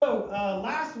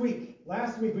last week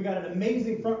we got an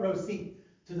amazing front row seat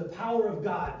to the power of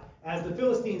God as the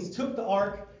Philistines took the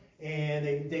ark and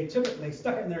they took it and they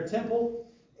stuck it in their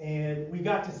temple. And we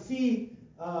got to see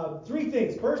three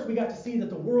things. First, we got to see that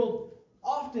the world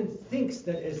often thinks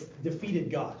that it's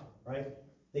defeated God, right?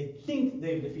 They think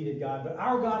they've defeated God, but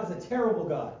our God is a terrible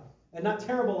God. And not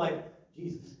terrible like,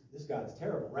 Jesus, this God is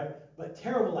terrible, right? But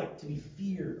terrible like to be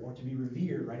feared or to be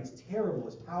revered, right? He's terrible.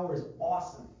 His power is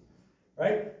awesome,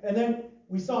 right? And then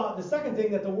we saw the second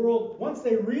thing, that the world, once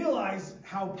they realize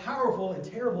how powerful and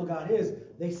terrible God is,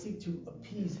 they seek to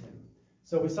appease him.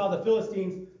 So we saw the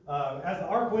Philistines, as the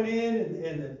ark went in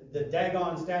and the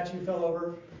Dagon statue fell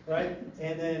over, right?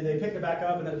 And then they picked it back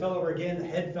up and then it fell over again. The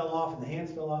head fell off and the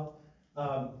hands fell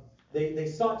off. They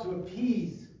sought to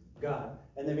appease God.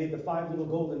 And they made the 5 little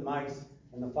golden mice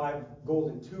and the 5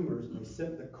 golden tumors, and they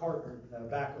sent the cart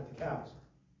back with the cows.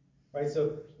 Right?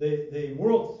 So the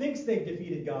world thinks they've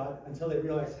defeated God until they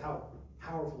realize how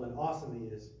powerful and awesome he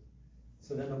is.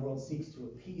 So then the world seeks to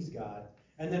appease God.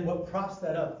 And then what props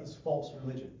that up is false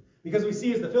religion. Because we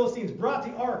see as the Philistines brought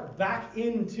the ark back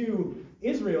into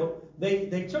Israel,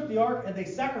 they took the ark and they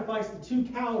sacrificed the 2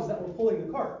 cows that were pulling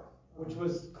the cart, which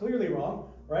was clearly wrong.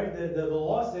 Right? The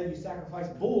law said you sacrifice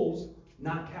bulls,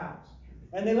 not cows.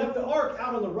 And they left the ark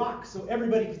out on the rock so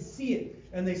everybody could see it.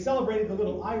 And they celebrated the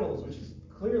little idols, which is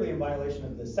clearly in violation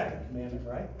of the second commandment,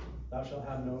 right? Thou shalt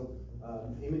have no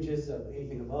images of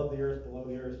anything above the earth, below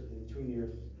the earth, between the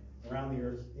earth, around the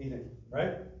earth, anything,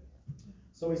 right?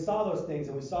 So we saw those things,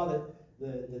 and we saw that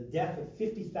the death of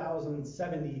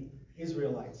 50,070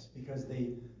 Israelites because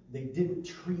they didn't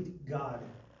treat God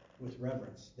with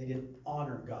reverence. They didn't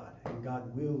honor God, and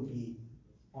God will be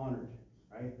honored,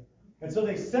 right? And so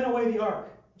they sent away the ark,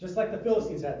 just like the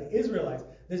Philistines had. The Israelites,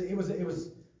 it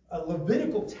was a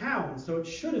Levitical town, so it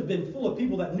should have been full of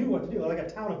people that knew what to do, like a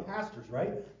town of pastors,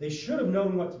 right? They should have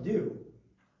known what to do,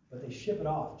 but they ship it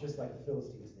off just like the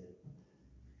Philistines did.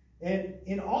 And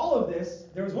in all of this,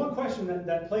 there was one question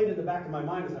that played in the back of my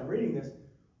mind as I'm reading this.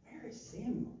 Where is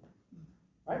Samuel?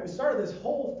 Right? We started this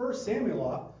whole 1 Samuel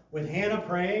off with Hannah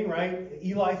praying, right?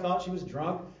 Eli thought she was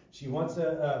drunk. She wants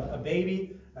a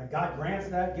baby. God grants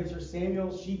that, gives her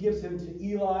Samuel. She gives him to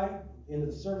Eli in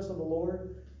the service of the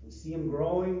Lord. We see him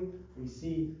growing. We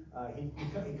see he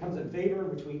comes in favor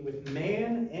with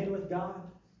man and with God.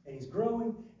 And he's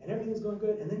growing, and everything's going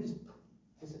good. And then he just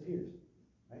disappears,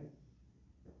 right?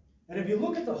 And if you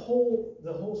look at the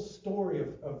whole story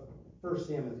of 1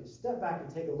 Samuel, if you step back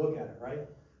and take a look at it, right?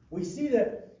 We see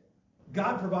that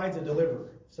God provides a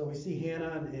deliverer. So we see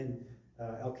Hannah and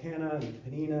Elkanah and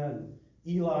Peninnah and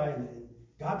Eli, and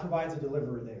God provides a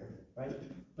deliverer there, right?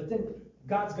 But then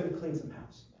God's going to clean some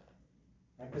house,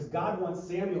 right? Because God wants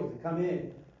Samuel to come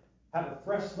in, have a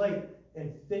fresh slate,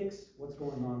 and fix what's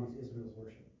going on with Israel's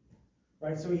worship,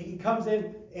 right? So he comes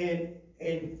in and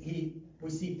we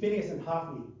see Phinehas and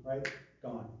Hophni, right,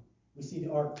 gone. We see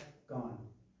the ark gone.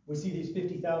 We see these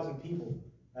 50,000 people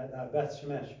at Beth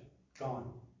Shemesh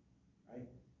gone, right?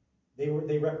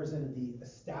 They represented the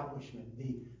establishment,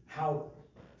 how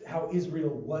Israel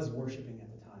was worshiping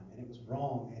at the time, and it was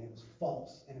wrong, and it was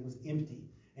false, and it was empty.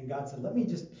 And God said, let me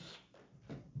just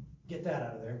get that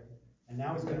out of there. And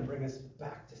now he's going to bring us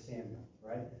back to Samuel,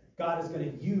 right? God is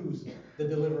going to use the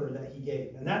deliverer that he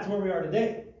gave. And that's where we are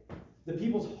today. The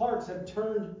people's hearts have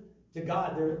turned to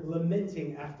God. They're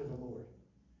lamenting after the Lord.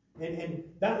 And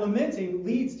that lamenting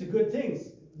leads to good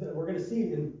things that we're going to see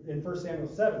in 1 Samuel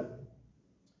 7.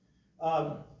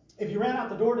 If you ran out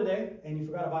the door today and you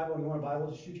forgot a Bible and you want a Bible,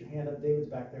 just shoot your hand up. David's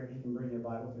back there. He can bring you a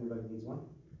Bible if anybody needs one.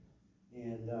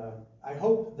 And I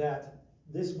hope that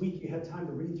this week you had time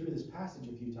to read through this passage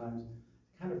a few times,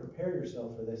 kind of prepare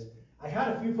yourself for this. I had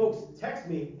a few folks text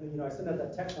me. I sent out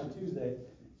that text on Tuesday,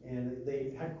 and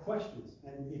they had questions.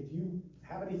 And if you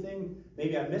have anything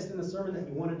maybe I missed in the sermon that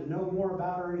you wanted to know more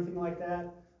about or anything like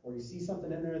that, or you see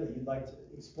something in there that you'd like to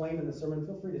explain in the sermon,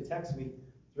 feel free to text me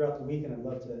throughout the week, and I'd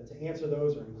love to answer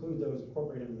those or include those,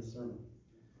 incorporate them in the sermon.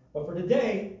 But for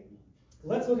today,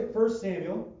 let's look at 1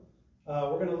 Samuel.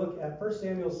 We're going to look at 1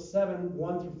 Samuel 7,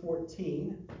 1 through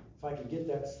 14. If I could get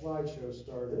that slideshow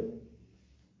started.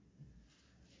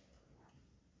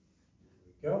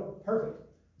 There we go. Perfect.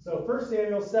 So 1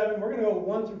 Samuel 7, we're going to go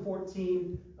 1 through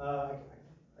 14. I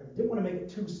didn't want to make it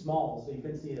too small so you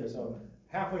couldn't see there. So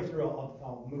halfway through,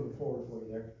 I'll move it forward for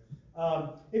you there.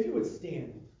 If you would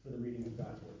stand for the reading of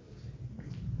God's word, please.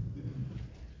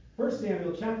 1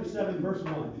 Samuel chapter 7, verse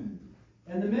 1.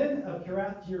 And the men of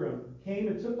Kiriath-Jearim came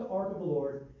and took the ark of the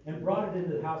Lord and brought it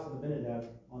into the house of Abinadab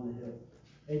on the hill,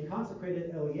 and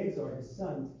consecrated Eleazar his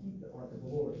son to keep the ark of the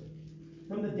Lord.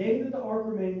 From the day that the ark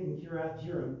remained in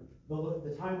Kiriath-Jearim,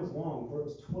 The time was long, for it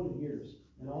was 20 years,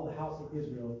 and all the house of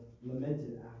Israel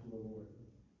lamented after the Lord.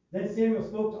 Then Samuel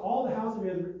spoke to all the house of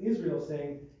Israel,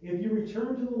 saying, if you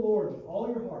return to the Lord with all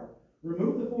your heart,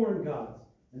 remove the foreign gods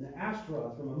and the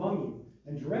Ashtaroth from among you,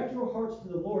 and direct your hearts to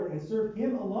the Lord, and serve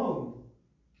him alone,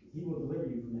 he will deliver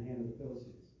you from the hand of the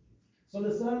Philistines. So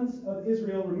the sons of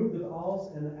Israel removed the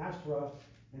Baals and the Ashtaroth,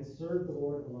 and served the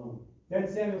Lord alone. Then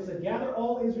Samuel said, gather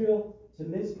all Israel to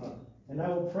Mizpah, and I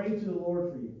will pray to the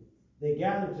Lord for you. They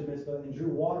gathered to Mizpah and drew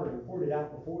water and poured it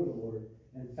out before the Lord,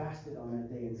 and fasted on that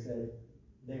day and said,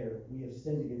 there, we have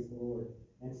sinned against the Lord.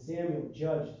 And Samuel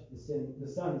judged the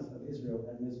sons of Israel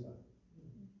at Mizpah.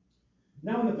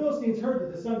 Now when the Philistines heard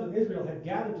that the sons of Israel had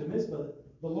gathered to Mizpah,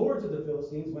 the lords of the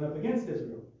Philistines went up against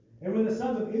Israel. And when the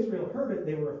sons of Israel heard it,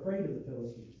 they were afraid of the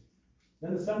Philistines.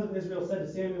 Then the sons of Israel said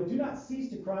to Samuel, do not cease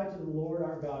to cry to the Lord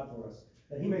our God for us,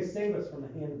 that he may save us from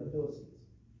the hand of the Philistines.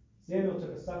 Samuel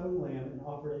took a suckling lamb and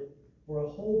offered it for a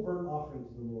whole burnt offering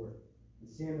to the Lord.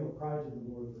 And Samuel cried to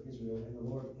the Lord for Israel, and the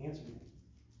Lord answered him.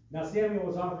 Now Samuel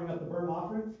was offering up the burnt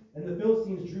offering, and the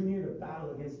Philistines drew near to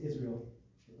battle against Israel.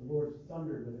 But the Lord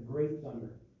thundered with a great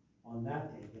thunder on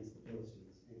that day against the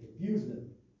Philistines, and confused them,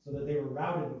 so that they were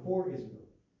routed before Israel.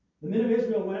 The men of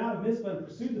Israel went out of Mizpah and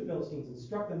pursued the Philistines, and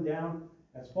struck them down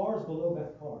as far as below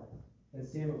Beth-kar. Then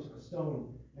Samuel took a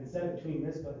stone and set it between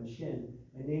Mizpah and Shin,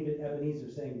 and named it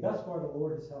Ebenezer, saying, thus far the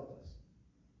Lord has helped us.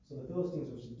 So the Philistines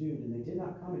were subdued, and they did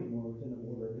not come any more within the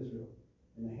border of Israel.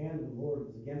 And the hand of the Lord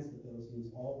was against the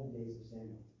Philistines all the days of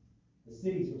Samuel. The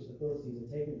cities which the Philistines had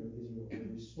taken from Israel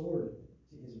were restored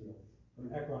to Israel,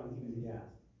 from Ekron even to Gath.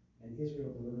 And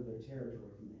Israel delivered their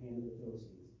territory from the hand of the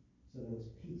Philistines. So there was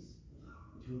peace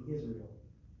between Israel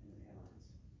and the Amorites.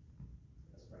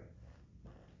 Let's pray.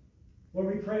 Lord,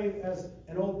 we pray as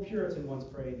an old Puritan once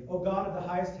prayed, O God of the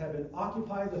highest heaven,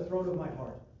 occupy the throne of my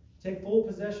heart. Take full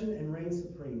possession and reign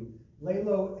supreme. Lay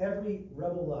low every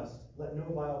rebel lust. Let no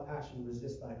vile passion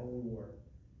resist thy holy war.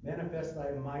 Manifest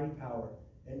thy mighty power,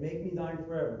 and make me thine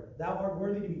forever. Thou art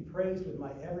worthy to be praised with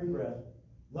my every breath,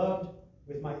 loved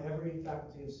with my every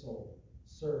faculty of soul,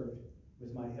 served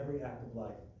with my every act of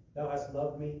life. Thou hast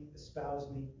loved me,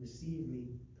 espoused me, received me,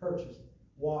 purchased,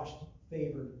 washed,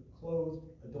 favored, clothed,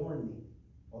 adorned me,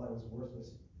 while I was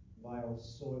worthless, vile,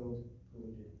 soiled,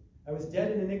 polluted. I was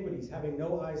dead in iniquities, having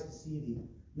no eyes to see thee,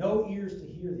 no ears to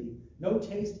hear thee, no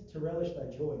taste to relish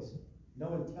thy joys,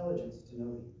 no intelligence to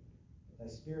know thee. But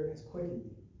thy spirit has quickened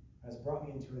me, has brought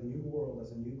me into a new world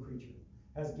as a new creature,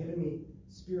 has given me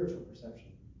spiritual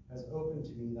perception, has opened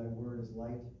to me thy word as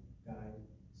light, guide,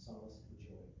 solace, and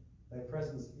joy. Thy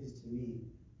presence is to me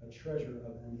a treasure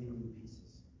of unending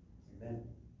pieces. Amen.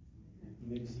 You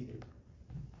may be seated.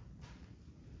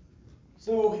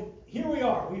 So here we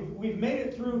are. We've made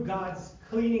it through God's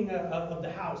cleaning of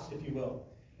the house, if you will.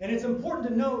 And it's important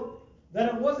to note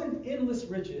that it wasn't endless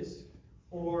riches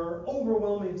or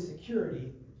overwhelming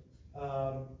security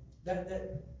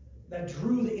that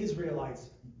drew the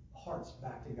Israelites' hearts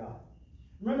back to God.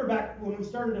 Remember back when we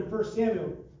started in 1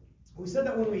 Samuel, we said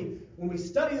that when we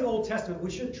study the Old Testament, we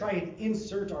should try and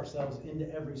insert ourselves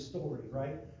into every story,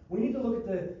 right? We need to look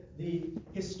at the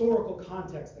historical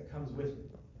context that comes with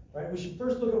it, right? We should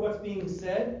first look at what's being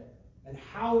said and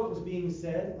how it was being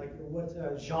said, like what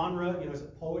genre, is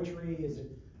it poetry, is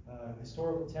it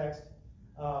historical text,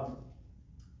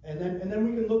 and then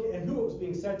we can look at who it was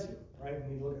being said to, right?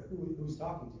 We need to look at who's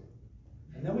talking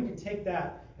to, and then we can take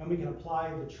that and we can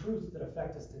apply the truths that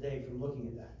affect us today from looking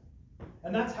at that.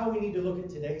 And that's how we need to look at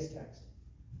today's text.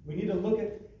 We need to look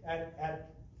at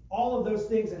all of those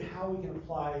things and how we can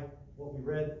apply what we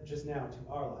read just now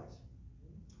to our lives.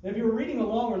 And if you were reading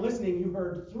along or listening, you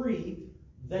heard 3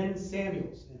 then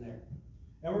Samuels in there.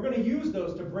 And we're going to use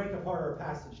those to break apart our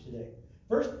passage today.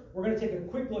 First, we're going to take a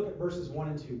quick look at verses 1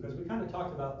 and 2, because we kind of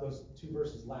talked about those 2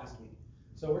 verses last week.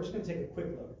 So we're just going to take a quick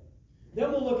look.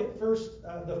 Then we'll look at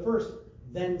the first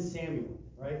then Samuel,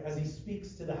 right, as he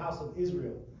speaks to the house of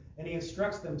Israel, and he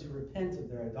instructs them to repent of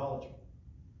their idolatry.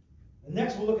 And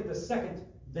next, we'll look at the second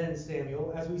then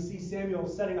Samuel, as we see Samuel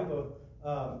setting up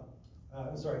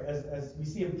as we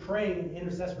see him praying an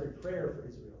intercessory prayer for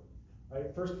Israel. Right?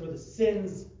 First for the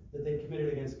sins that they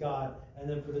committed against God, and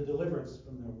then for the deliverance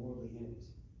from their worldly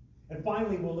enemies. And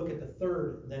finally, we'll look at the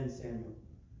third then Samuel.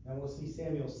 And we'll see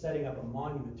Samuel setting up a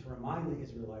monument to remind the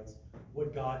Israelites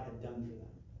what God had done for them.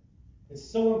 It's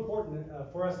so important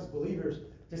for us as believers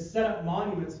to set up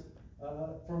monuments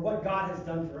for what God has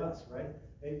done for us, right?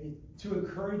 To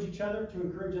encourage each other, to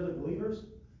encourage other believers,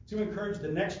 to encourage the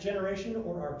next generation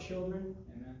or our children,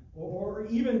 Amen. Or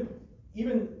even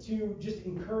to just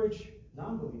encourage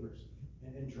non-believers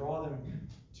and draw them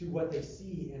to what they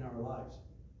see in our lives.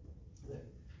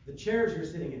 the chairs you're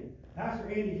sitting in. Pastor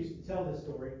Andy used to tell this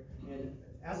story, and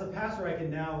as a pastor, I can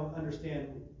now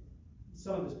understand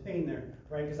some of his pain there,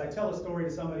 right? Because I tell a story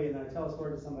to somebody, and then I tell a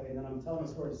story to somebody, and then I'm telling a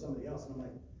story to somebody else, and I'm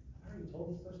like, I already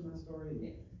told this person that story. And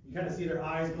you kind of see their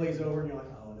eyes glaze over, and you're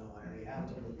like, oh no, I already have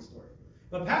told this story.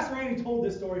 But Pastor Andy told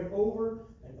this story over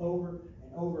and over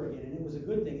and over again, and it was a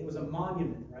good thing. It was a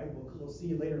monument, right? We'll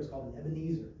see later. It's called an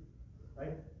Ebenezer,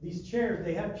 right? These chairs,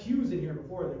 they had pews in here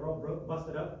before. They were all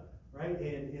busted up, right?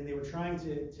 And they were trying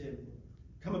to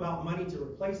come about money to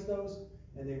replace those,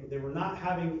 and they were not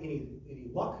having any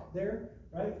luck there,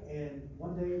 right? And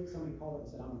one day somebody called up and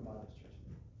said, I'm going to buy this chairs.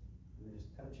 And they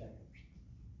just cut a check.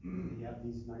 And you have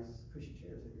these nice cushy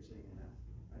chairs that you're sitting in now,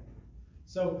 right?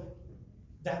 So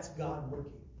that's God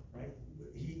working, right?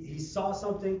 He saw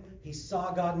something, he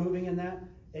saw God moving in that,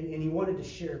 and he wanted to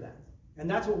share that. And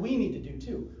that's what we need to do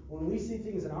too. When we see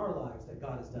things in our lives that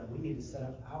God has done, we need to set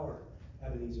up our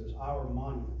Ebenezers, our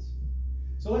monuments.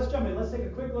 So let's jump in. Let's take a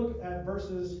quick look at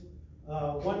verses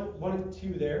 1 and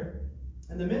 2 there.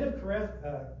 And the men of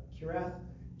Kiriath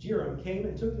Jearim came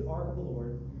and took the ark of the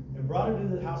Lord and brought it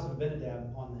into the house of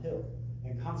Abinadab on the hill,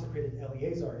 and consecrated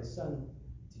Eleazar his son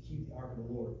to keep the ark of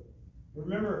the Lord.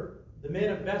 Remember, the men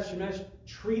of Beth Shemesh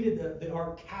treated the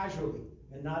ark casually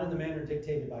and not in the manner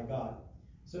dictated by God.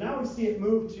 So now we see it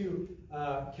move to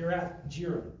Kiriath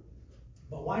Jearim.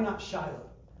 But why not Shiloh?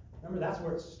 Remember, that's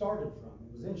where it started from.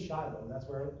 It was in Shiloh. That's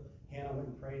where Hannah went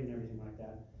and prayed and everything like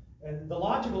that. And the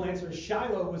logical answer is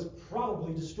Shiloh was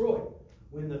probably destroyed.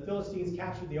 When the Philistines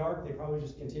captured the ark, they probably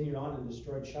just continued on and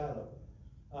destroyed Shiloh.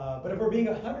 But if we're being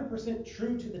 100%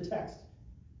 true to the text,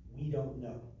 we don't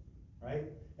know, right?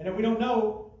 And if we don't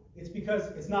know, it's because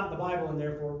it's not in the Bible, and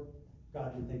therefore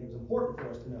God didn't think it was important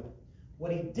for us to know.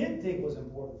 What he did think was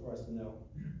important for us to know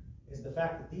is the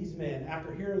fact that these men,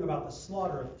 after hearing about the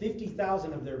slaughter of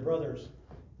 50,000 of their brothers,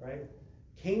 right,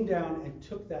 came down and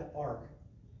took that ark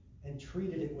and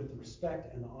treated it with the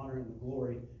respect and the honor and the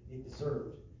glory it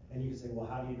deserved. And you can say, well,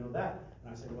 how do you know that?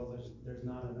 And I say, well, there's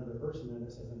not another verse in there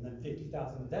that says, and then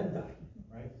 50,000 of them died,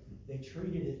 right? They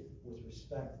treated it with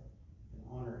respect and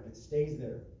honor, and it stays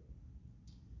there.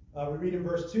 We read in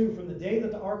verse 2, from the day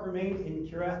that the ark remained in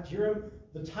Kiriath Jearim,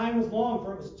 the time was long,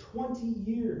 for it was 20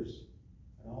 years,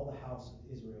 and all the house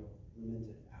of Israel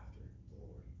lamented after the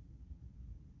Lord.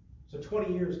 So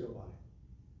 20 years go by.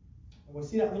 And we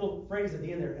see that little phrase at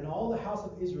the end there, and all the house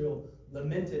of Israel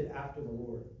lamented after the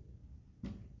Lord.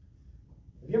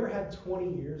 Have you ever had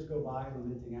 20 years go by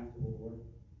lamenting after the Lord?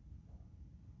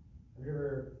 Have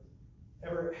you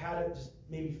ever had it just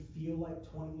maybe feel like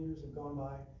 20 years have gone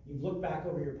by? You've looked back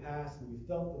over your past and you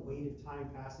felt the weight of time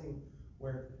passing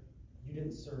where you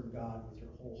didn't serve God with your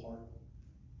whole heart.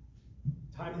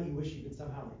 Time that you wish you could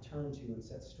somehow return to and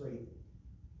set straight.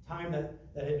 Time that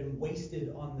had been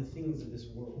wasted on the things of this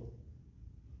world.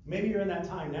 Maybe you're in that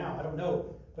time now, I don't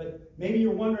know. But maybe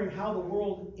you're wondering how the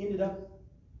world ended up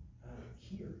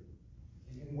here.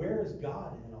 And where is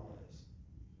God in all of this?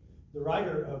 The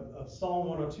writer of Psalm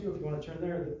 102, if you want to turn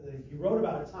there, he wrote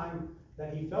about a time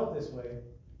that he felt this way.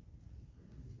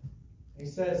 He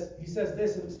says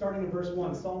this, starting in verse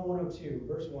 1, Psalm 102,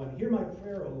 verse 1, hear my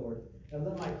prayer, O Lord, and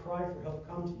let my cry for help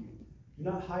come to you. Do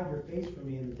not hide your face from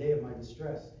me in the day of my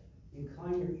distress.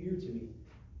 Incline your ear to me.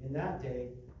 In that day,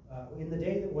 in the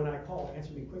day that when I call,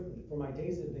 answer me quickly. For my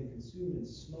days have been consumed in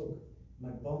smoke. My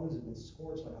bones have been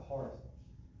scorched like a hearth.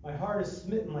 My heart is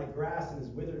smitten like grass and is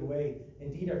withered away.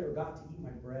 Indeed, I forgot to eat my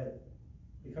bread.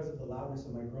 Because of the loudness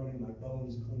of my groaning, my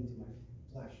bones cling to my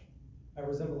flesh. I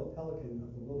resemble a pelican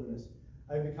of the wilderness.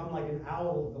 I have become like an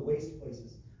owl of the waste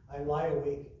places. I lie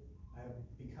awake. I have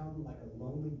become like a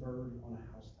lonely bird on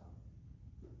a housetop.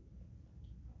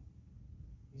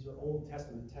 These are Old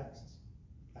Testament texts,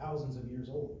 thousands of years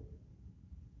old.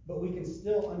 But we can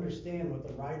still understand what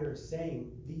the writer is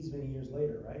saying these many years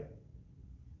later, right?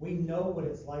 We know what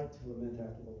it's like to lament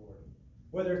after the Lord.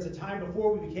 Whether it's a time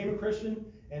before we became a Christian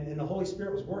and the Holy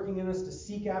Spirit was working in us to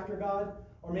seek after God,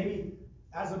 or maybe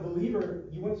as a believer,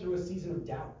 you went through a season of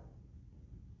doubt.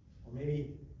 Or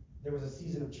maybe there was a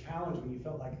season of challenge when you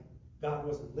felt like God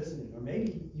wasn't listening. Or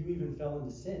maybe you even fell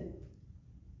into sin.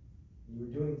 You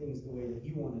were doing things the way that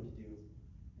you wanted to do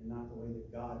and not the way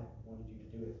that God wanted you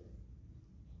to do it.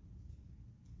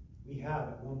 We have,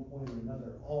 at one point or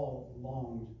another, all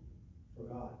longed for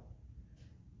God.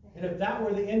 And if that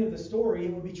were the end of the story,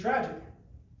 it would be tragic.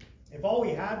 If all we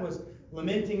had was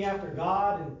lamenting after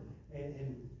God,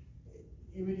 and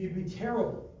it'd be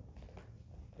terrible.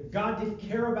 If God didn't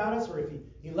care about us, or if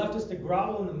he left us to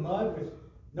grovel in the mud with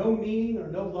no meaning or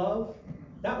no love,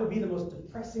 that would be the most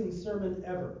depressing sermon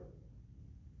ever.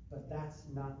 But that's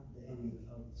not the end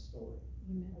of the story.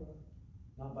 Amen.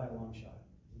 Not by a long shot.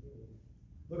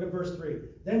 Look at verse 3.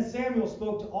 Then Samuel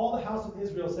spoke to all the house of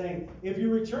Israel, saying, if you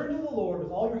return to the Lord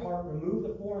with all your heart, remove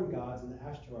the foreign gods and the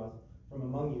Ashtaroth from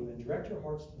among you, and direct your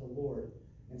hearts to the Lord,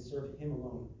 and serve him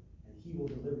alone, and he will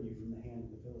deliver you from the hand of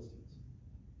the Philistines.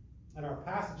 In our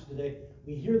passage today,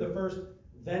 we hear the first,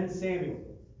 then Samuel.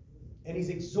 And he's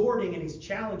exhorting and he's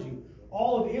challenging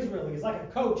all of Israel. He's like a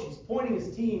coach. He's pointing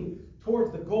his team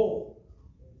towards the goal.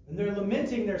 And they're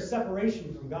lamenting their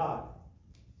separation from God.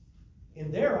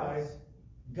 In their eyes,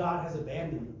 God has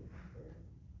abandoned them.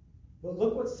 But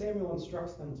look what Samuel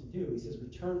instructs them to do. He says,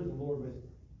 return to the Lord with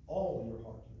all your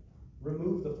heart.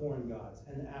 Remove the foreign gods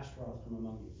and the Ashtaroth from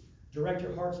among you. Direct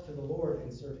your hearts to the Lord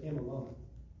and serve him alone.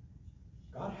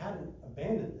 God hadn't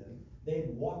abandoned them. They had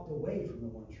walked away from the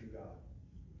one true God.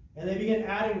 And they began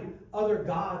adding other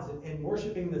gods and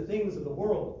worshiping the things of the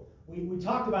world. We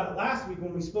talked about it last week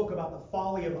when we spoke about the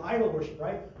folly of idol worship,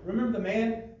 right? Remember the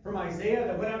man from Isaiah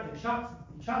that went out and chops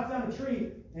down a tree,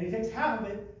 and he takes half of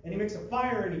it, and he makes a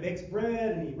fire, and he bakes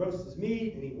bread, and he roasts his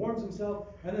meat, and he warms himself.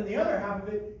 And then the other half of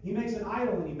it, he makes an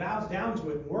idol, and he bows down to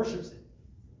it and worships it.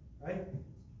 Right?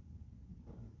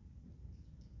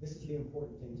 This is the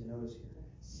important thing to notice here.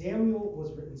 Samuel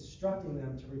was instructing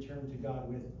them to return to God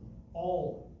with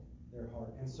all their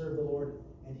heart and serve the Lord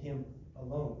and him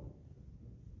alone.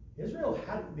 Israel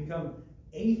hadn't become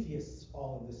atheists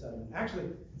all of a sudden. Actually,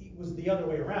 it was the other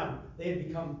way around. They had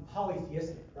become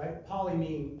polytheistic, right? Poly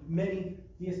meaning many,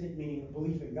 theistic meaning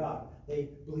belief in God. They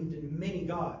believed in many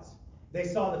gods. They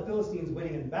saw the Philistines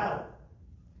winning in battle.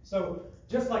 So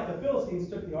just like the Philistines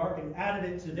took the ark and added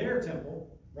it to their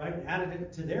temple, right, and added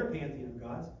it to their pantheon of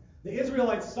gods, the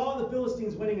Israelites saw the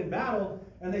Philistines winning in battle,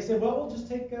 and they said, well, we'll just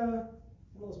take one of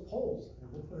those poles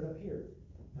and we'll put it up here,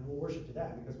 and we'll worship to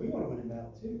that because we want to win in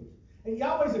battle too. And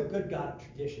Yahweh's a good God of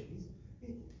tradition.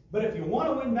 But if you want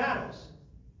to win battles,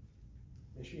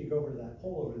 make sure you go over to that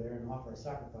pole over there and offer a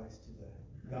sacrifice to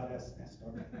the goddess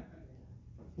Ashtar.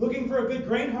 Looking for a good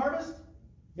grain harvest?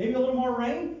 Maybe a little more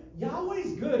rain?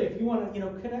 Yahweh's good if you want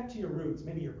to, connect to your roots.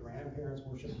 Maybe your grandparents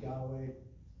worshiped Yahweh,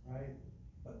 right?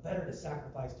 But better to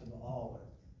sacrifice to Baal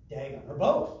or Dagon, or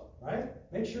both, right?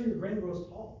 Make sure your grain grows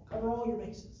tall. Cover all your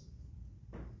bases.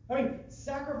 I mean,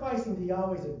 sacrificing to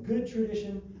Yahweh is a good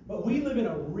tradition, but we live in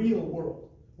a real world.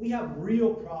 We have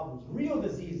real problems, real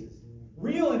diseases,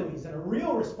 real enemies, and a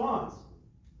real response.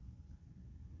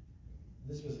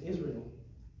 This was Israel,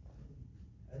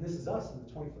 and this is us in the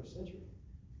 21st century.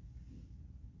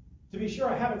 To be sure,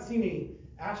 I haven't seen any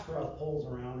Ashtaroth poles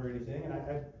around or anything, and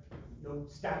I no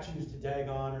statues to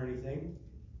Dagon or anything.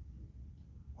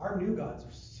 Our new gods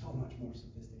are so much more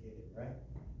sophisticated, right?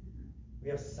 We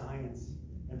have science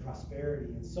and prosperity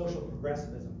and social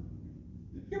progressivism.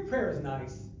 Your prayer is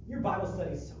nice. Your Bible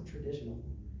study is so traditional.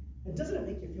 And doesn't it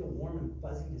make you feel warm and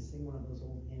fuzzy to sing one of those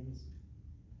old hymns?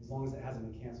 As long as it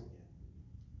hasn't been canceled yet.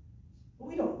 But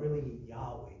we don't really need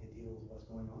Yahweh to deal with what's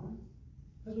going on,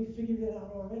 because we figured it out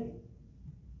already.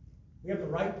 We have the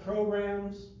right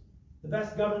programs, the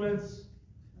best governments,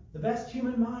 the best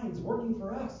human minds working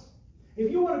for us.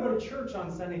 If you want to go to church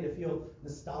on Sunday to feel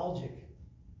nostalgic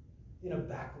in a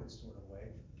backwards sort of way,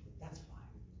 that's fine.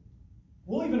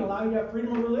 We'll even allow you to have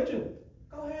freedom of religion.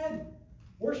 Go ahead.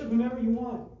 Worship whomever you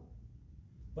want.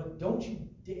 But don't you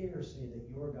dare say that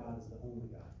your God is the only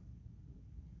God.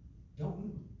 Don't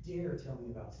you dare tell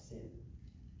me about sin.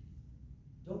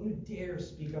 Don't you dare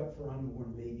speak up for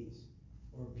unborn babies,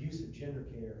 or abusive gender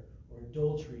care, or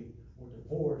adultery, or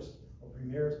divorce, or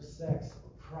premarital sex,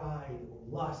 or pride, or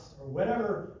lust, or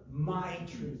whatever my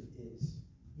truth is.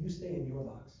 You stay in your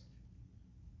box.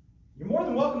 You're more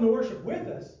than welcome to worship with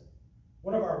us.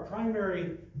 One of our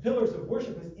primary pillars of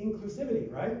worship is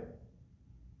inclusivity, right?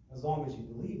 As long as you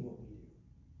believe what we do.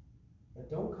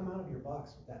 But don't come out of your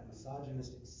box with that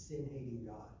misogynistic, sin-hating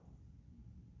God.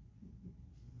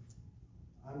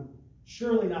 I'm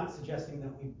surely not suggesting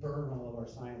that we burn all of our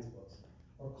science books,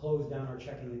 or close down our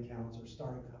checking accounts, or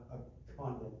start a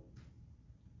convent.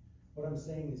 What I'm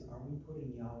saying is, are we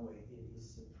putting Yahweh in his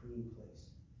supreme place?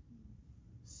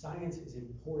 Science is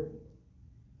important.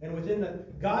 And within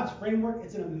God's framework,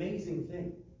 it's an amazing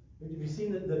thing. Have you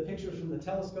seen the pictures from the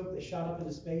telescope? They shot up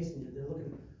into space, and they're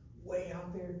looking way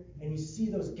out there, and you see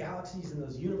those galaxies and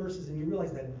those universes, and you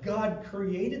realize that God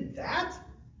created that?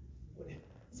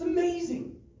 It's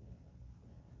amazing.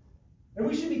 And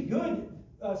we should be good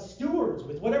stewards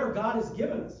with whatever God has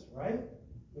given us, right?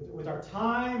 With our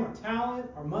time, our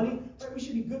talent, our money. Right? We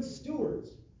should be good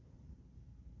stewards.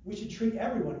 We should treat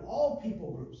everyone, all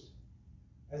people groups,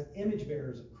 as image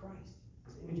bearers of Christ,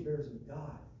 as image bearers of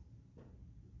God.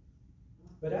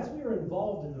 But as we are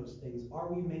involved in those things,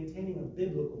 are we maintaining a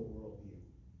biblical worldview?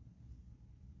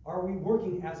 Are we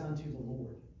working as unto the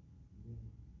Lord?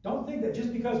 Don't think that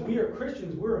just because we are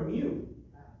Christians, we're immune.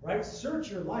 Right?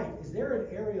 Search your life. Is there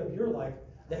an area of your life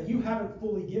that you haven't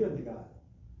fully given to God?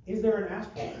 Is there an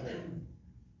Ashtoreth?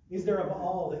 Is there a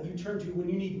Baal that you turn to when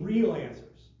you need real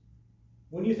answers?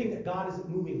 When you think that God isn't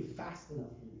moving fast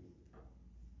enough for you?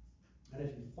 And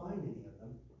if you find any of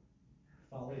them,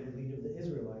 follow the lead of the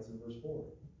Israelites in verse 4.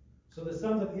 So the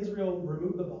sons of Israel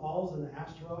removed the Baals and the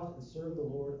Ashtaroth and served the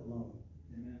Lord alone.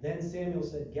 Amen. Then Samuel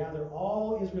said, gather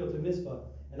all Israel to Mizpah,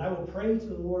 and I will pray to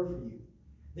the Lord for you.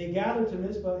 They gathered to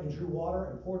Mizpah and drew water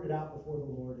and poured it out before the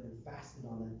Lord and fasted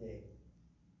on that day.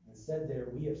 And said there,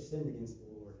 we have sinned against the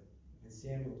Lord. And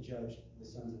Samuel judged the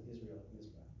sons of Israel at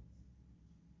Mizpah.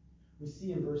 We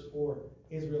see in verse 4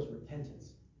 Israel's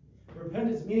repentance.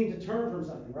 Repentance meaning to turn from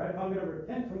something, right? If I'm going to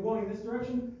repent from going in this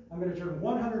direction, I'm going to turn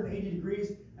 180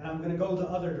 degrees and I'm going to go the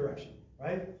other direction,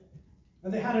 right?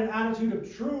 And they had an attitude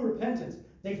of true repentance.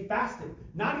 They fasted,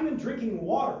 not even drinking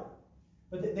water,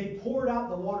 but they poured out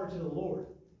the water to the Lord.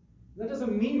 That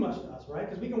doesn't mean much to us, right?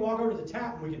 Because we can walk over to the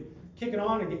tap and we can kick it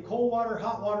on and get cold water,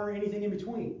 hot water, anything in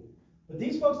between. But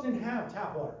these folks didn't have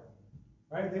tap water,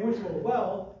 right? They went to a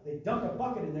well, they dunked a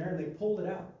bucket in there, and they pulled it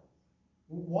out.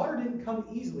 Water didn't come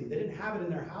easily. They didn't have it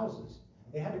in their houses.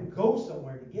 They had to go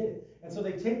somewhere to get it. And so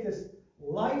they take this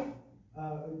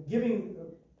life-giving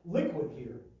liquid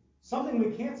here, something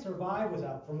we can't survive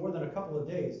without for more than a couple of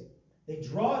days. They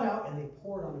draw it out and they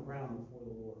pour it on the ground before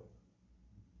the Lord.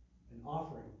 An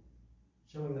offering,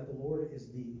 showing that the Lord is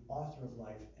the author of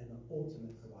life and the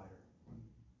ultimate provider.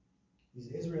 These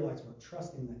Israelites were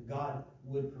trusting that God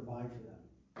would provide for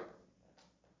them.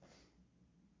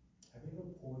 Have you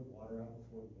ever poured water out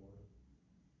before the Lord?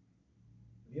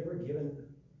 Have you ever given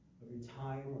of your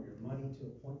time or your money to a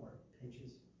point where it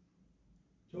pinches?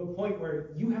 To a point where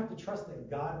you have to trust that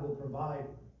God will provide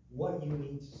what you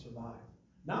need to survive.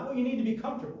 Not what you need to be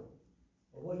comfortable,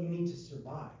 but what you need to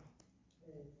survive.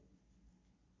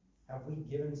 Have we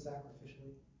given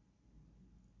sacrificially?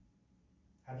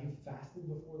 Have you fasted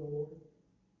before the Lord?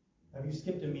 Have you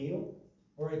skipped a meal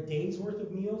or a day's worth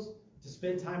of meals to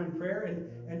spend time in prayer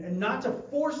and not to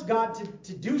force God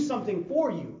to do something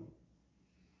for you,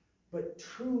 but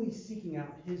truly seeking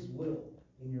out His will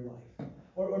in your life?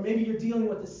 Or maybe you're dealing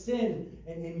with a sin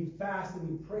and you fast and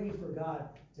you pray for God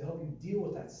to help you deal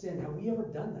with that sin. Have we ever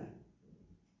done that?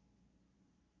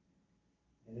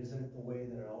 And isn't it the way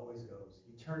that it always goes?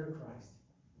 You turn to Christ.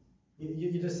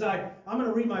 You decide, I'm going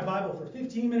to read my Bible for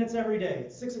 15 minutes every day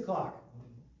at 6 o'clock.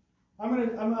 I'm going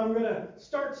to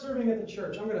start serving at the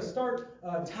church. I'm going to start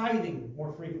tithing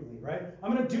more frequently, right?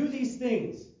 I'm going to do these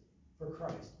things for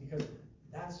Christ because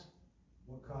that's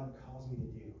what God calls me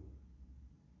to do.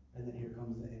 And then here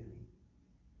comes the enemy.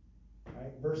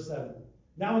 Right? Verse 7.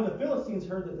 Now when the Philistines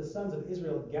heard that the sons of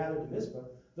Israel had gathered to Mizpah,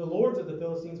 the lords of the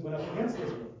Philistines went up against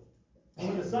Israel. And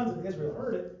when the sons of Israel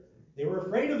heard it, they were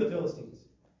afraid of the Philistines.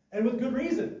 And with good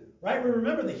reason. Right? We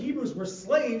remember the Hebrews were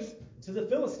slaves to the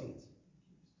Philistines.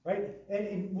 Right?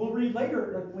 And we'll read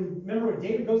later, remember when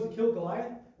David goes to kill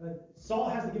Goliath? Saul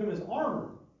has to give him his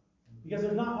armor. Because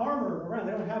there's not armor around.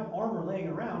 They don't have armor laying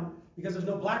around because there's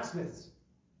no blacksmiths.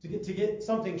 To get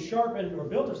something sharpened or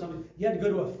built or something, you had to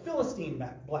go to a Philistine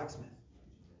blacksmith.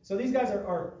 So these guys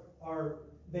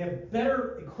they have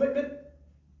better equipment.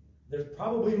 There's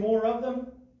probably more of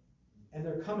them. And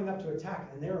they're coming up to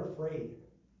attack, and they're afraid.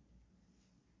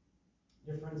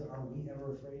 Dear friends, are we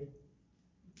ever afraid?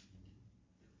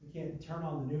 We can't turn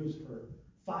on the news for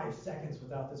 5 seconds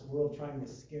without this world trying to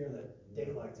scare the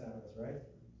daylights out of us, right?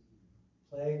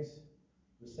 Plagues,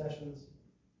 recessions,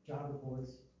 job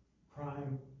reports,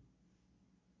 crime.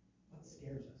 What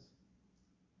scares us?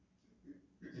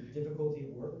 Is it difficulty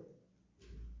at work?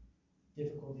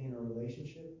 Difficulty in a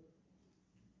relationship?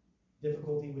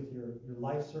 Difficulty with your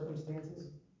life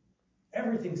circumstances?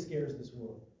 Everything scares this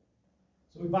world.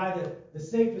 So we buy the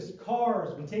safest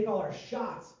cars, we take all our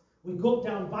shots, we gulp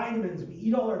down vitamins, we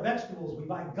eat all our vegetables, we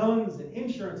buy guns and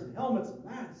insurance and helmets and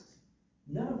masks,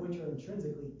 none of which are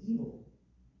intrinsically evil.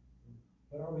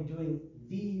 But are we doing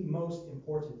the most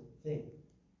important thing?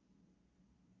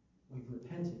 We've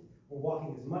repented. We're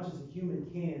walking as much as a human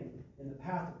can in the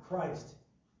path of Christ,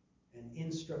 and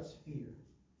in struts fear.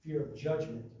 Fear of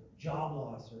judgment, or job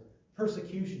loss, or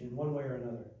persecution in one way or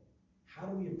another. How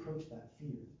do we approach that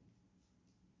fear?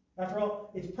 After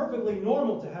all, it's perfectly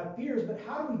normal to have fears, but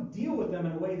how do we deal with them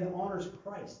in a way that honors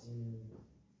Christ?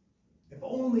 If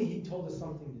only He told us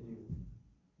something to do.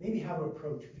 Maybe how to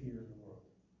approach fear in the world.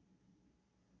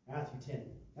 Matthew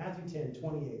 10,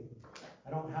 28. I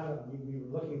don't have it. We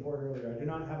were looking for it earlier. I do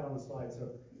not have it on the slide,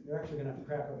 so you're actually going to have to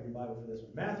crack open your Bible for this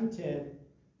one. Matthew 10,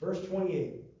 verse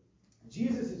 28.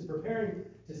 Jesus is preparing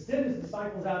to send his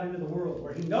disciples out into the world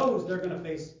where he knows they're going to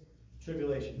face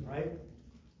tribulation, right?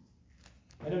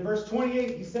 And in verse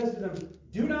 28, he says to them,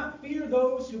 "Do not fear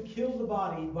those who kill the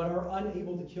body, but are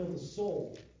unable to kill the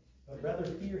soul, but rather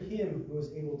fear him who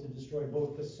is able to destroy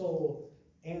both the soul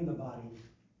and the body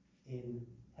in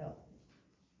hell."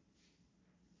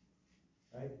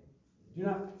 Right? Do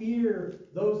not fear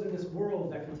those in this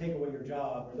world that can take away your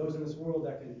job, or those in this world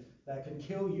that can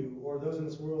kill you, or those in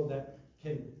this world that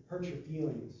can hurt your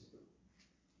feelings.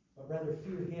 But rather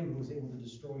fear him who is able to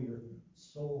destroy your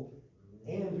soul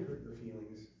and hurt your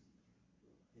feelings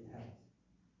in hell.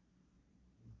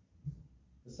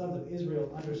 The sons of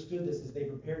Israel understood this as they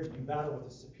prepared to do battle with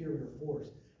a superior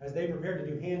force, as they prepared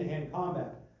to do hand-to-hand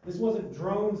combat. This wasn't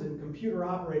drones and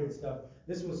computer-operated stuff.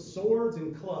 This was swords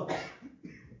and clubs.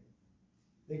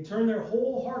 They turned their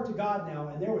whole heart to God now,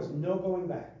 and there was no going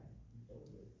back.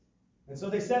 And so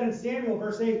they said in Samuel,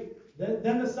 verse 8,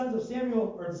 then the sons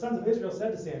of Israel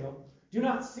said to Samuel, "Do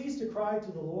not cease to cry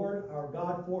to the Lord our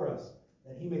God for us,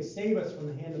 that he may save us from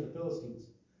the hand of the Philistines."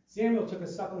 Samuel took a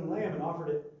suckling lamb and offered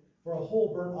it for a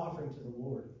whole burnt offering to the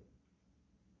Lord.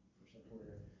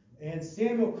 And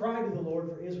Samuel cried to the Lord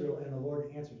for Israel, and the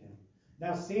Lord answered him.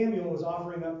 Now Samuel was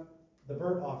offering up the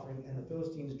burnt offering, and the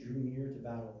Philistines drew near to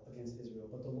battle against Israel.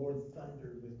 But the Lord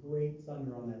thundered with great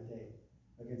thunder on that day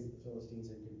against the Philistines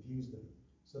and confused them,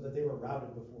 so that they were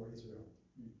routed before Israel.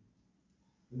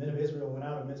 The men of Israel went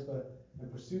out of Mizpah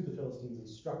and pursued the Philistines and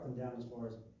struck them down as far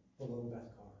as below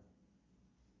Beth-kar.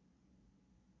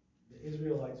 The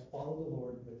Israelites followed the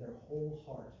Lord with their whole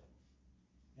heart,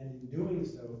 and in doing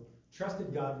so,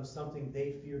 trusted God with something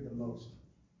they feared the most.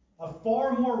 A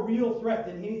far more real threat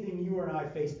than anything you or I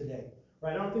face today.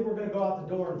 Right? I don't think we're going to go out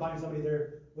the door and find somebody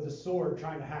there with a sword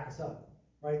trying to hack us up.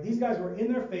 Right? These guys were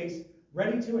in their face,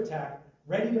 ready to attack,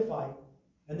 ready to fight,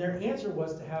 and their answer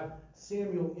was to have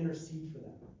Samuel intercede for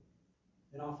them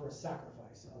and offer a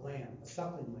sacrifice, a lamb, a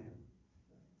suckling lamb.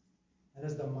 And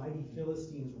as the mighty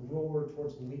Philistines roared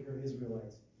towards the weaker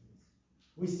Israelites,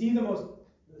 we see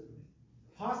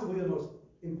possibly the most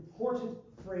important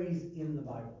phrase in the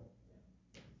Bible.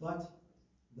 But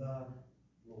the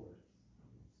Lord.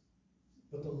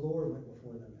 But the Lord went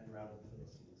before them and routed the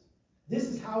Philistines. This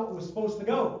is how it was supposed to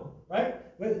go, right?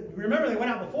 Remember, they went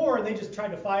out before and they just tried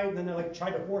to fight, and then they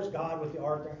tried to force God with the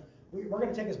ark. We're going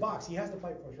to take his box. He has to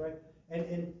fight for us, right?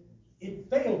 And it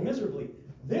failed miserably.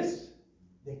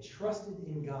 They trusted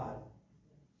in God,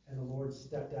 and the Lord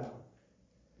stepped out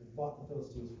and fought the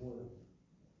Philistines for them.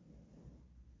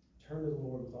 Turn to the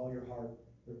Lord with all your heart.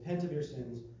 Repent of your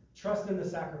sins. Trust in the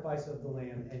sacrifice of the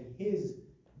Lamb and his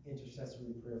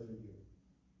intercessory prayer for you.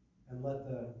 And let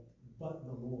the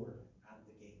Lord out of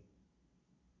the gate.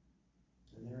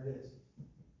 And there it is.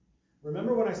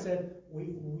 Remember when I said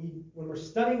when we're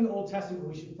studying the Old Testament,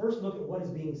 we should first look at what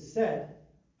is being said,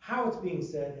 how it's being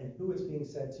said, and who it's being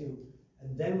said to.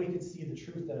 And then we can see the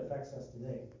truth that affects us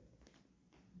today.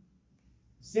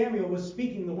 Samuel was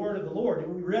speaking the word of the Lord.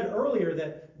 And we read earlier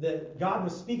that God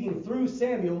was speaking through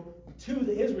Samuel to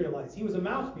the Israelites. He was a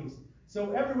mouthpiece.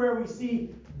 So everywhere we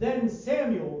see then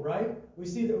Samuel, right? We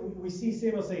see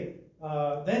Samuel say,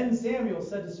 then Samuel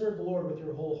said to serve the Lord with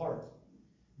your whole heart.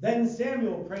 Then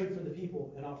Samuel prayed for the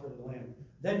people and offered the lamb.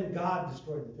 Then God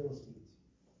destroyed the Philistines.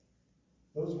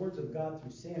 Those words of God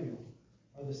through Samuel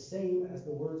are the same as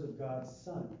the words of God's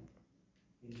Son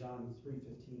in John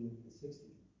 3:15 and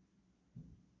 16.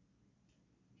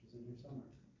 Which is in here somewhere.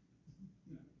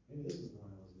 Maybe this is the one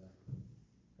I wasn't there.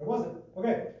 Or was it?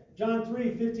 Okay. John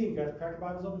 3:15. Guys, crack your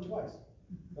Bibles open twice.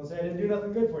 Don't say I didn't do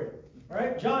nothing good for you. All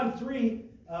right. John 3,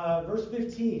 verse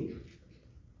 15.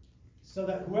 So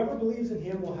that whoever believes in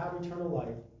him will have eternal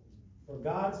life. For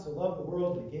God so loved the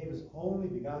world that he gave his only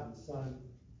begotten Son,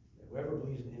 that whoever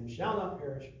believes in him shall not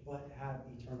perish, but have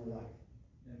eternal life.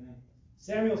 Amen.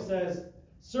 Samuel says,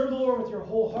 serve the Lord with your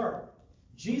whole heart.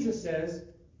 Jesus says,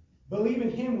 believe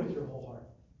in him with your whole heart.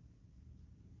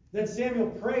 Then Samuel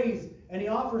prays and he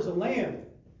offers a lamb.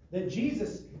 Then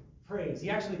Jesus prays.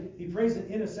 He prays an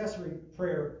intercessory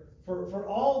prayer for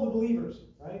all the believers,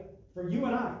 right? For you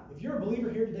and I. If you're a believer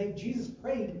here today, Jesus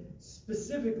prayed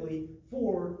specifically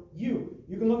for you.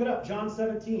 You can look it up, John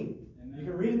 17. Amen. You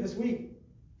can read it this week.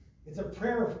 It's a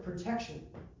prayer of protection.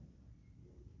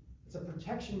 It's a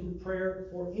protection prayer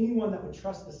for anyone that would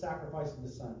trust the sacrifice of the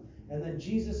Son. And then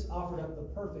Jesus offered up the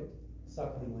perfect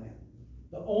suckling lamb.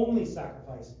 The only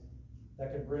sacrifice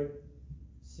that could break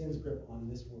sin's grip on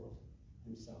this world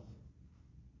himself.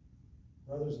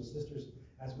 Brothers and sisters,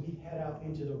 as we head out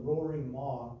into the roaring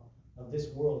maw of this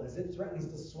world, as it threatens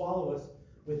to swallow us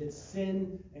with its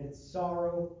sin and its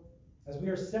sorrow as we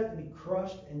are set to be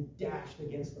crushed and dashed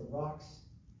against the rocks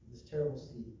of this terrible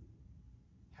sea,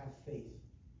 have faith.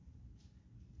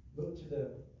 Look to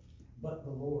the but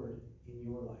the Lord in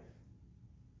your life.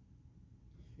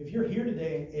 If you're here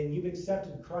today and you've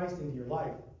accepted Christ into your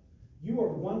life, you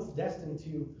were once destined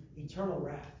to eternal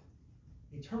wrath,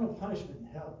 eternal punishment in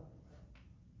hell,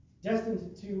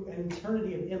 destined to an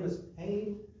eternity of endless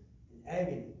pain and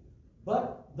agony.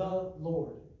 But the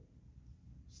Lord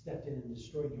stepped in and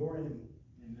destroyed your enemy,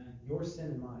 Amen. Your sin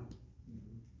and mine.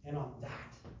 Mm-hmm. And on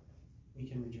that, we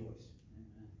can rejoice.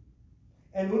 Amen.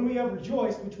 And when we have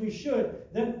rejoiced, which we should,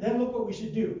 then look what we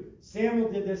should do.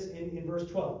 Samuel did this in verse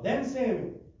 12. Then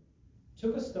Samuel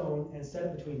took a stone and set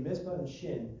it between Mizpah and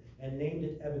Shin and named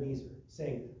it Ebenezer,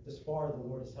 saying, "Thus far the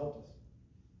Lord has helped us."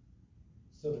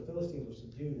 So the Philistines were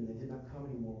subdued, and they did not come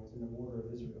anymore within the border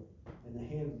of Israel. And the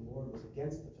hand of the Lord was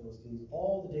against the Philistines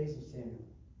all the days of Samuel.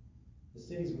 The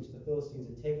cities which the Philistines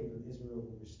had taken from Israel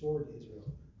were restored to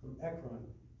Israel, from Ekron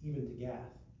even to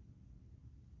Gath.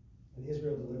 And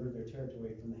Israel delivered their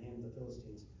territory from the hand of the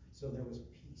Philistines. So there was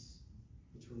peace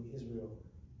between Israel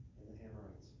and the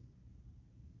Amorites.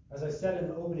 As I said in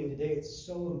the opening today, it's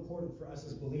so important for us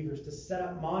as believers to set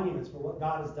up monuments for what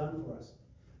God has done for us,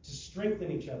 to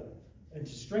strengthen each other, and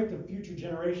to strengthen future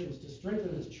generations, to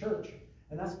strengthen His church.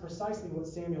 And that's precisely what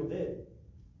Samuel did.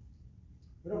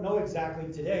 We don't know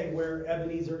exactly today where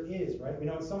Ebenezer is, right? We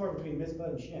know it's somewhere between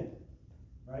Mizpah and Shin,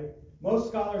 right? Most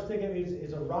scholars think of it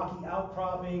as a rocky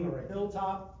outcropping or a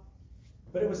hilltop.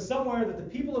 But it was somewhere that the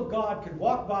people of God could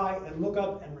walk by and look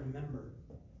up and remember.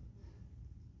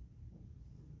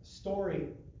 A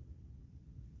story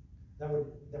that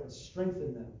would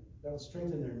strengthen them, that would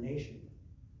strengthen their nation,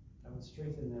 that would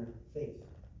strengthen their faith.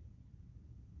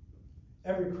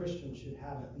 Every Christian should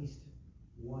have at least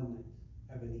one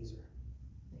Ebenezer.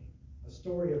 A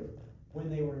story of when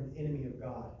they were an enemy of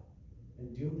God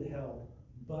and doomed to hell,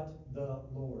 but the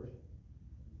Lord.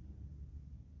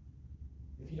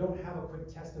 If you don't have a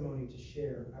quick testimony to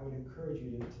share, I would encourage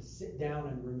you to sit down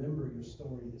and remember your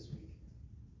story this week.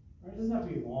 Right? It doesn't have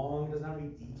to be long, it doesn't have to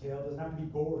be detailed, it doesn't have to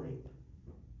be gory.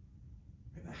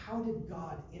 Right? But how did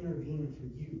God intervene for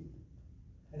you?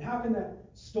 And how can that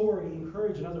story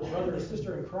encourage another brother or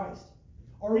sister in Christ?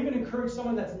 Or even encourage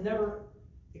someone that's never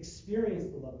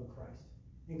experienced the love of Christ.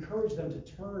 Encourage them to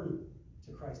turn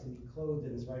to Christ and be clothed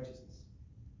in His righteousness.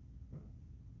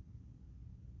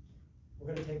 We're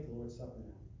going to take the Lord's Supper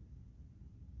now.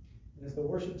 And as the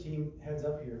worship team heads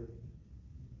up here,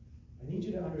 I need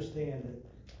you to understand that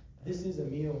this is a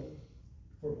meal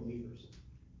for believers.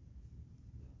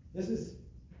 This is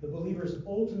the believer's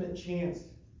ultimate chance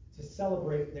to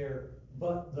celebrate their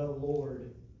but the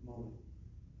Lord moment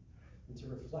and to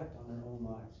reflect on their own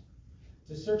lives.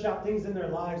 To search out things in their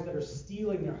lives that are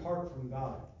stealing their heart from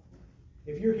God.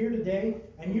 If you're here today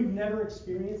and you've never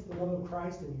experienced the love of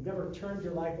Christ and you've never turned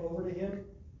your life over to Him,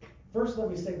 first let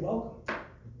me say welcome.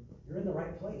 You're in the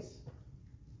right place.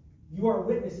 You are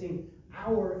witnessing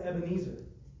our Ebenezer.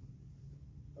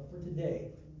 But for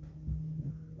today,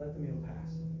 let the meal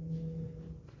pass.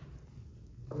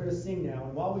 We're going to sing now,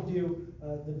 and while we do,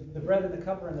 the bread and the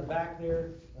cup are in the back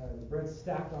there. The bread's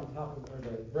stacked on top of, or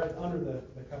the bread under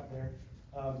the cup there.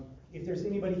 If there's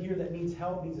anybody here that needs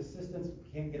help, needs assistance,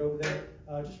 can't get over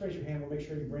there, just raise your hand. We'll make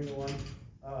sure you bring the one,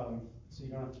 so you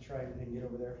don't have to try and get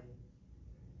over there.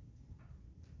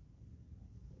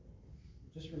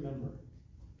 Just remember,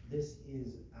 this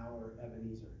is our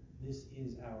Ebenezer. This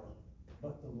is our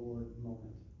but the Lord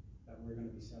moment that we're going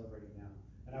to be celebrating now.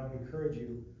 And I would encourage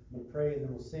you, I'm going to pray and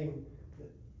then we'll sing.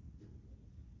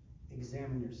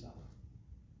 Examine yourself.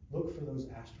 Look for those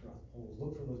Ashtaroth poles.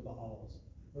 Look for those Baals.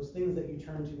 Those things that you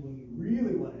turn to when you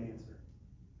really want an answer.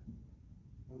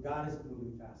 When God isn't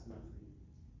moving fast enough for you.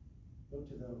 Look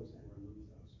to those and remove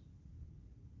those.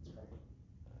 Let's pray.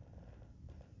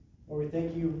 Lord, we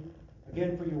thank you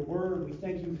again for your word. We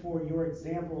thank you for your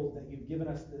example that you've given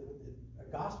us,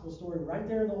 a gospel story right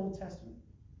there in the Old Testament.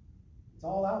 It's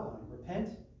all outlined. Repent,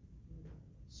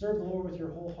 serve the Lord with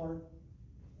your whole heart,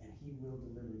 and He will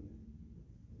deliver you.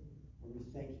 Lord, we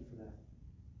thank you for that.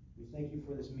 We thank you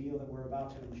for this meal that we're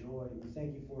about to enjoy. We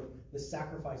thank you for the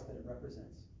sacrifice that it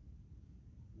represents.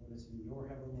 Lord, it's in your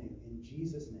heavenly name, in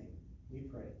Jesus' name, we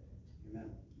pray. Amen.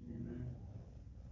 Amen.